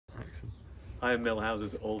I am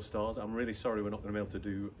Millhouse's All-Stars. I'm really sorry we're not going to be able to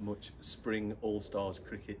do much spring All-Stars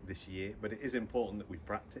cricket this year, but it is important that we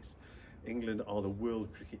practice. England are the world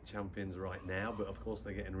cricket champions right now, but of course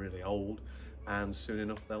they're getting really old, and soon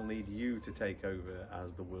enough they'll need you to take over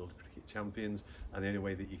as the world cricket champions, and the only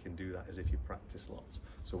way that you can do that is if you practice lots.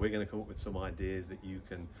 So we're going to come up with some ideas that you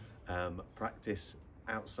can practice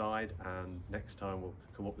outside, and next time we'll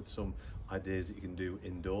come up with some ideas that you can do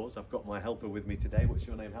indoors. I've got my helper with me today. What's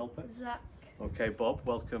your name, helper? Zach. Okay, Bob,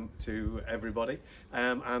 welcome to everybody.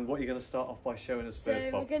 And what are you going to start off by showing us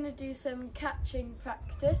first, Bob? So we're going to do some catching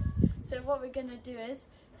practice. So what we're going to do is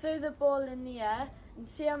throw the ball in the air and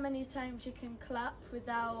see how many times you can clap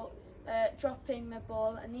without dropping the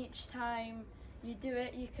ball, and each time you do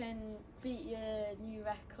it you can beat your new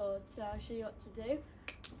record. So I'll show you what to do.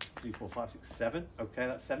 3, 4, 5, 6, 7. Okay,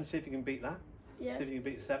 that's 7. See if you can beat that. Yeah. See if you can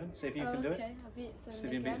beat 7. See if you can do it. Okay, I'll beat 7 See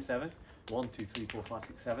if you can again. beat 7. 1, 2, 3, 4, 5,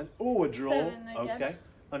 6, 7. Oh, a draw. 7 again. Okay.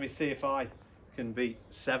 Let me see if I can beat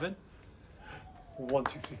 7. 1,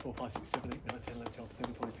 2, 3, 4, 5, 6, 7, 8, 9, 10, 11, 12,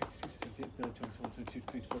 13, 14, 15, 16, 17, 18, 19, 20, 21, 22,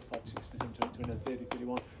 23, 24, 25, 26, 27, 28, 29, 30,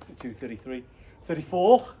 31, 32, 33,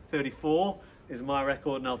 34. 34 is my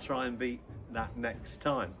record, and I'll try and beat that next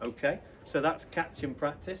time. Okay. So that's catching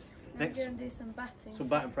practice. Next, we're going to do some batting. Some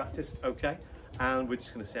batting practice. Okay. And we're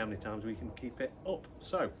just going to see how many times we can keep it up.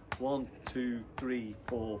 So 1, 2, 3,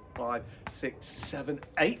 4, 5, 6, 7,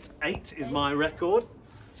 8. 8 is my record.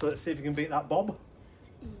 So let's see if you can beat that, Bob.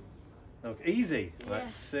 Easy. Okay, easy. Yeah.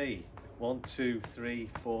 Let's see. 1, 2, 3,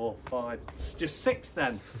 4, 5. It's just 6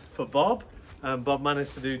 then for Bob. Bob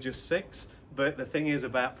managed to do just 6. But the thing is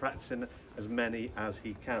about practicing as many as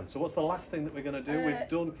he can. So what's the last thing that we're going to do? We've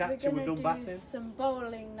done catching, we've done batting. Some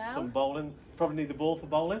bowling now. Some bowling. Probably need the ball for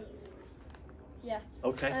bowling. Yeah.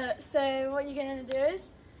 Okay. So what you're going to do is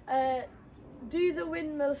do the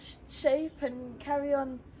windmill shape and carry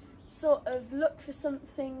on, sort of look for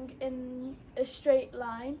something in a straight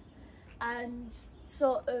line and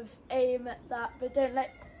sort of aim at that, but don't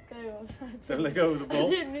let go of that. Don't let go of the ball. I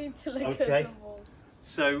didn't mean to let go of the ball.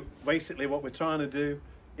 So basically what we're trying to do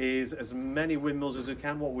is as many windmills as we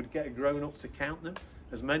can. What would get a grown-up to count them?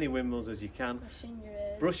 As many windmills as you can. Brushing your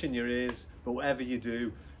ears. Brushing your ears, but whatever you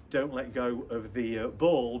do, don't let go of the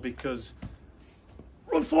ball, because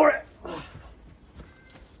run for it!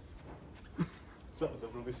 That was the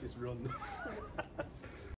rubbishest run.